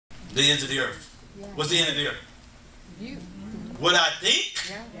The ends of the earth. Yeah. What's the end of the earth? You. What I think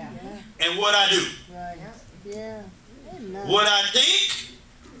and what I do. Right. Yeah. What I think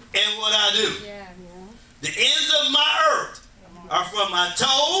and what I do. Yeah. The ends of my earth are from my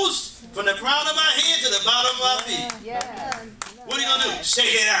toes, from the crown of my head to the bottom of my feet. Yes. What are you going to do?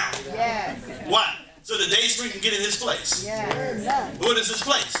 Shake it out. Yes. Why? So the day spring can get in this place. Yes. What is this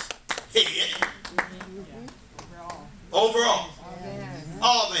place? Head. Overall.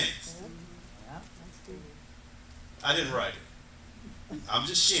 All things. I didn't write it. I'm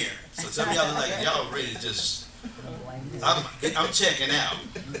just sharing. So some of y'all are like, y'all ready to just, I'm checking out.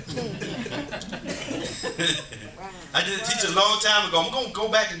 I did a teach a long time ago. I'm going to go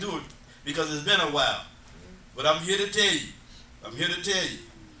back and do it because it's been a while. But I'm here to tell you,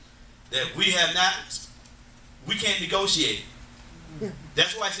 that we can't negotiate.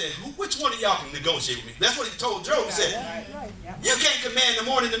 That's why I said, which one of y'all can negotiate with me? That's what he told Job. He said, you can't command the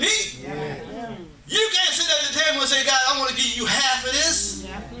morning to me. You can't sit at the table and say, God, I want to give you half of this.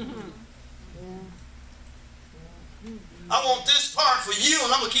 I want this part for you,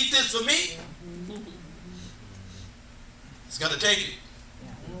 and I'm going to keep this for me. He's going to take it.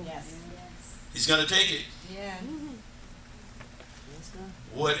 He's going to take it.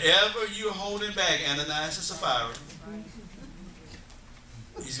 Whatever you're holding back, Ananias and Sapphira,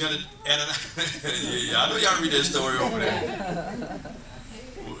 he's going to, yeah, I know y'all read that story over there.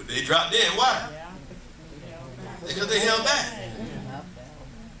 They dropped dead. Why? Because they held back.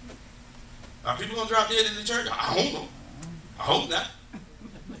 Are people going to drop dead in the church? I don't know. I hope not.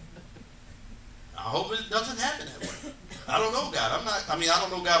 I hope it doesn't happen that way. I don't know God. I don't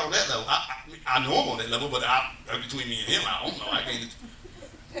know God on that level. I know him on that level, but between me and him, I don't know. I can't.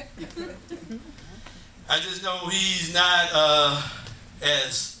 I just know he's not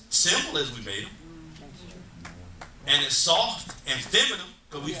as simple as we made him, and as soft and feminine,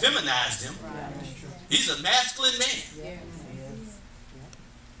 because we feminized him. He's a masculine man.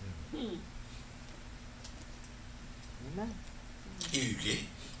 Okay.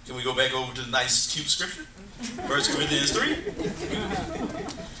 Can we go back over to the nice, cute scripture? 1 Corinthians 3.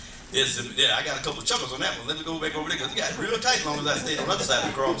 Yeah, I got a couple of chuckles on that one. Let me go back over there because it got real tight as long as I stayed on the other side of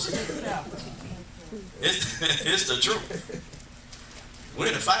the cross. It's the truth. We're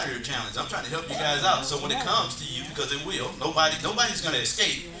in a 5-year challenge. I'm trying to help you guys out. So when it comes to you, because it will, nobody's going to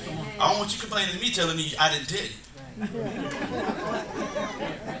escape. I don't want you complaining to me telling me I didn't tell you.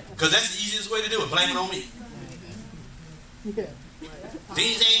 Because that's the easiest way to do it. Blame it on me.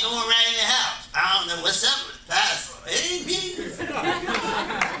 Things ain't going right in the house. I don't know what's up with the pastor. It ain't me.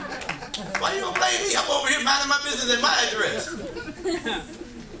 Why you gonna blame me? I'm over here minding my business at my address.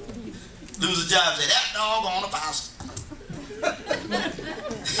 Lose a job, say that dog on the pastor.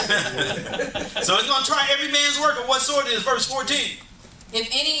 So it's gonna try every man's work of what sort it is, verse 14. If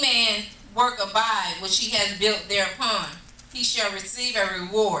any man work abide which he has built thereupon, he shall receive a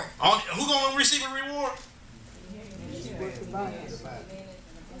reward. Who's gonna receive a reward?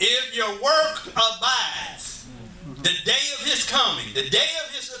 If your work abides, the day of his coming, the day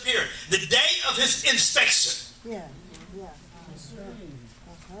of his appearing, the day of his inspection.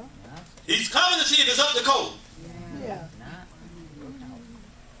 He's coming to see if it's up to code.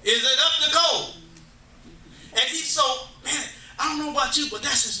 Is it up to code? And he's so, man, I don't know about you, but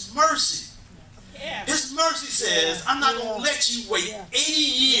that's his mercy. His mercy says, I'm not going to let you wait 80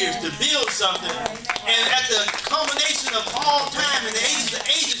 years to build something, and at the culmination of all time and the ages of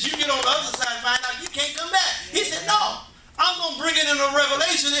ages, you get on the other side and find out you can't come back. He said, no, I'm going to bring it in a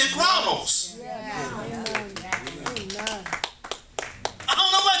revelation in Chronos. I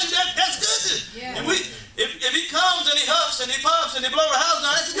don't know about you, that's good. And if he comes and he huffs and he puffs and he blows the house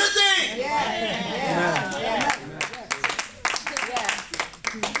down, that's a good thing.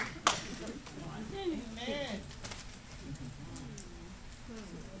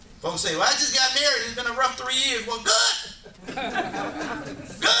 Folks say, well, I just got married. It's been a rough 3 years. Well, good.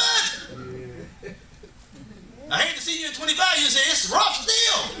 Good. I hate to see you in 25 years and say, it's rough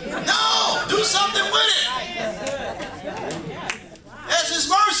still. No, do something with it. That's his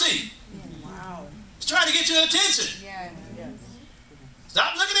mercy. He's trying to get your attention.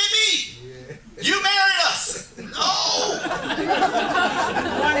 Stop looking at me. You married us. No. That's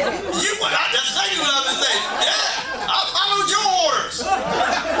exactly what I've been saying. Yeah, I followed your orders.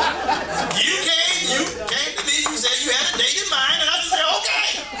 You came to me, you said you had a date in mind, and I just said,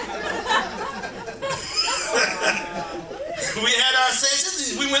 okay. We had our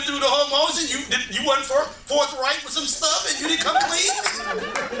sessions, we went through the whole motion. You wasn't forthright with some stuff, and you didn't come clean.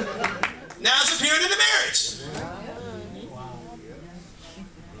 Now it's appearing in the marriage.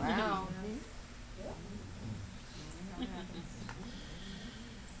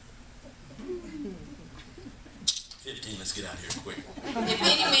 15. Let's get out of here quick. If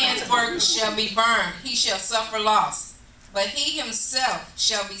any man's work shall be burned, he shall suffer loss, but he himself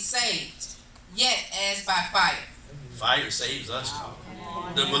shall be saved, yet as by fire. Fire saves us.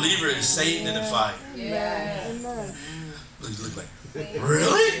 The believer is saved in the fire. Yeah. Look like,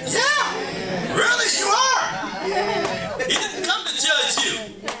 really? Yeah. Really, you are. He didn't come to judge you.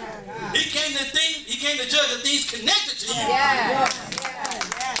 He came to judge the things connected to you. Yeah.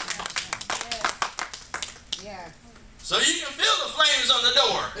 So you can feel the flames on the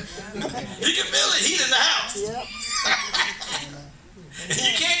door. You can feel the heat in the house. And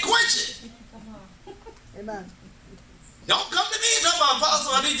you can't quench it. Amen. Don't come to me and talk about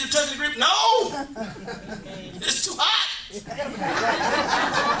apostle, I need you to touch the grip. No! It's too hot.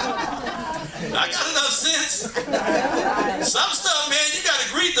 I got enough sense. Some stuff, man, you got to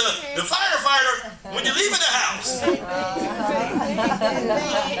greet the firefighter when you leave the house.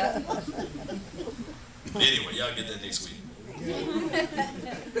 Anyway, y'all get that next week.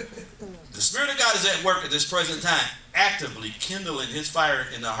 The Spirit of God is at work at this present time, actively kindling his fire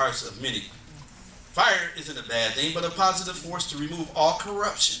in the hearts of many. Fire isn't a bad thing, but a positive force to remove all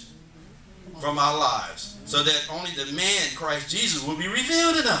corruption from our lives, so that only the man, Christ Jesus, will be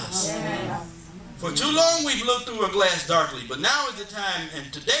revealed in us. For too long we've looked through a glass darkly, but now is the time,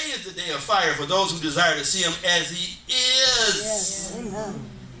 and today is the day of fire for those who desire to see him as he is.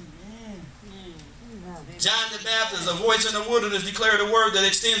 John the Baptist, a voice in the wilderness, declared a word that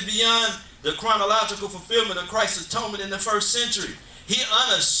extends beyond the chronological fulfillment of Christ's atonement in the first century. He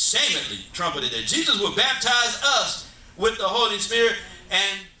unashamedly trumpeted that Jesus would baptize us with the Holy Spirit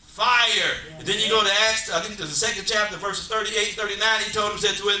and fire. And then you go to Acts, I think there's the 2nd chapter, verses 38 and 39. He told him,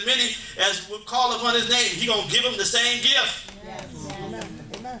 said, to as many as would call upon his name, he going to give them the same gift.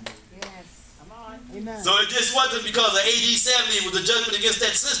 So it just wasn't because of AD 70, it was a judgment against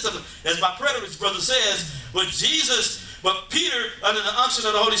that system, as my preterist brother says. But Peter, under the unction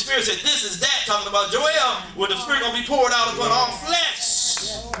of the Holy Spirit, said, this is that, talking about Joel, where the Spirit going to be poured out upon all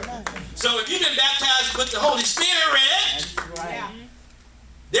flesh. So if you've been baptized with the Holy Spirit,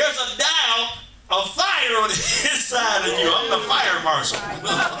 there's a dial of fire on the inside of you. I'm the fire marshal.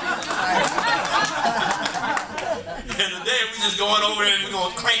 And today we're just going over there and we're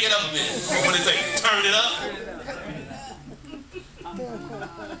going to crank it up a bit. What do they say? Turn it up.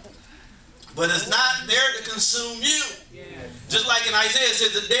 But it's not there to consume you. Just like in Isaiah, it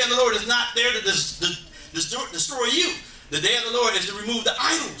says the day of the Lord is not there to destroy you. The day of the Lord is to remove the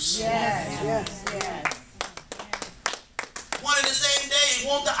idols. One and the same day, he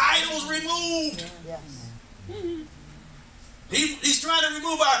wants the idols removed. He's trying to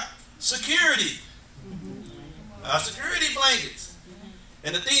remove our security. Our security blankets.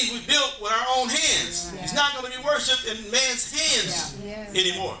 And the things we built with our own hands. He's not going to be worshipped in man's hands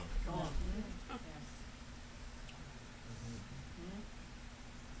anymore.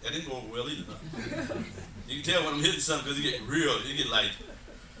 That didn't go over well either. You can tell when I'm hitting something because you get real. You get like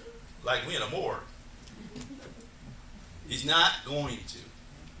we in a morgue. He's not going to.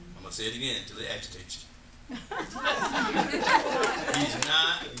 I'm going to say it again until it agitates you. He's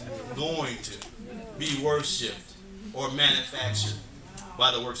not going to be worshipped or manufactured by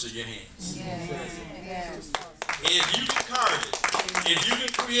the works of your hands. If you can carve it, if you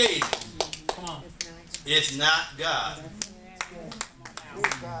can create it, it's not God.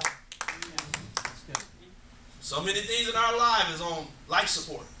 So many things in our life is on life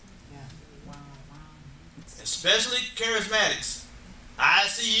support. Especially charismatics.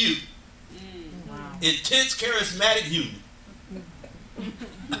 ICU. Intense charismatic human.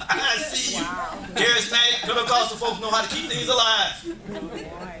 ICU. Charismatic Pentecostal folks know how to keep things alive.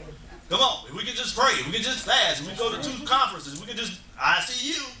 Come on, if we could just pray, if we could just fast, if we go to 2 conferences, we could just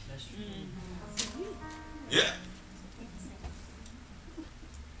ICU. Yeah.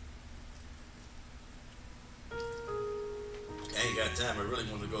 I ain't got time. I really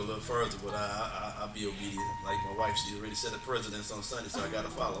want to go a little further, but I'll be obedient. Like my wife, she already said the president's on Sunday, so I got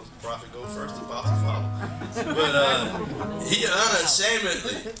to follow. The prophet go first, the apostle follow. But he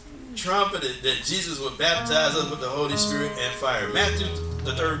unashamedly trumpeted that Jesus would baptize us with the Holy Spirit and fire. Matthew,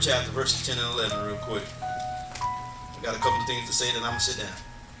 the 3rd chapter, verses 10 and 11, real quick. I got a couple of things to say, then I'm going to sit down.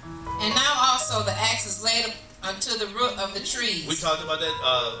 And now also the axe is laid unto the root of the trees. We talked about that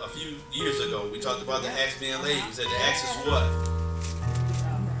a few years ago. We talked about the axe being laid. We said the axe is what?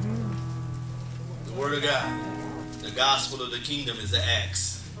 The Word of God. The gospel of the kingdom is the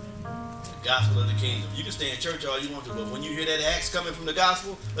axe. The gospel of the kingdom. You can stay in church all you want to, but when you hear that axe coming from the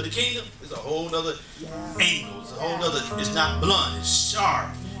gospel of the kingdom, it's a whole other angle. It's a whole other, it's not blunt, it's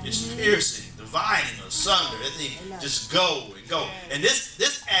sharp, it's piercing. The dividing asunder. As he just go and go. And this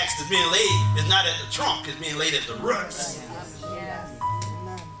axe that's being laid is not at the trunk, it's being laid at the roots.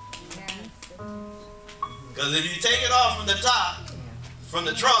 Because if you take it off from the top, from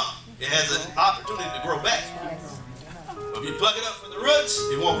the trunk, it has an opportunity to grow back. But if you pluck it up from the roots,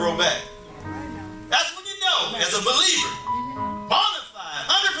 it won't grow back. That's when you know, as a believer, bona fide,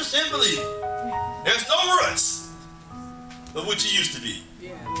 100% believer, there's no roots of what you used to be.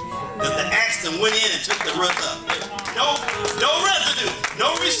 Because the axe then went in and took the roots up. No residue,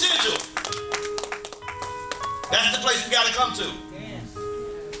 no residual. That's the place we got to come to.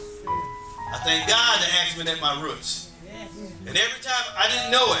 I thank God that axe been at my roots. And every time I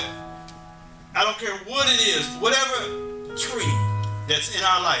didn't know it, I don't care what it is, whatever tree that's in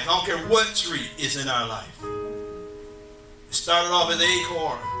our life, I don't care what tree is in our life. It started off as an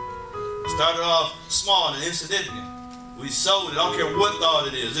acorn. It started off small and insignificant. We sowed it. I don't care what thought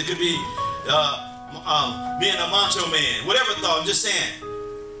it is. It could be being a macho man, whatever thought. I'm just saying.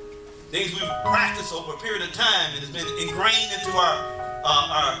 Things we've practiced over a period of time and it's been ingrained into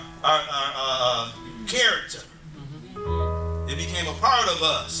our character. It became a part of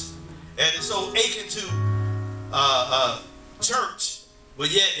us. And it's so aching to church. But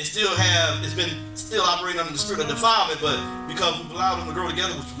yet it's been still operating under the spirit of defilement, but because we've allowed them to grow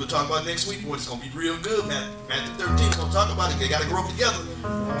together, which we'll talk about next week, boy, it's going to be real good. Matthew 13 is going to talk about it. They got to grow together.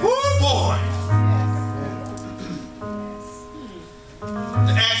 Woo, boy!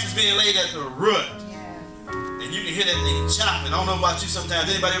 The axe is being laid at the root. And you can hear that thing chopping. I don't know about you sometimes.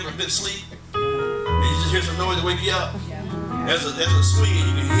 Anybody ever been asleep? And you just hear some noise to wake you up? There's a swing and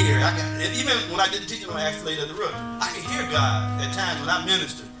you can hear. Even when I didn't teach on axe laid at the root, I can hear God at times when I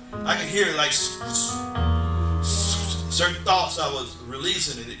minister. I can hear like certain thoughts I was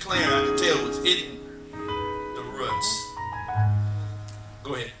releasing and declaring. I could tell was hitting the roots.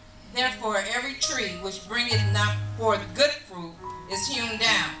 Go ahead. Therefore, every tree which bringeth not forth good fruit is hewn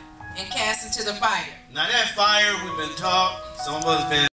down and cast into the fire. Now that fire we've been taught, some of us been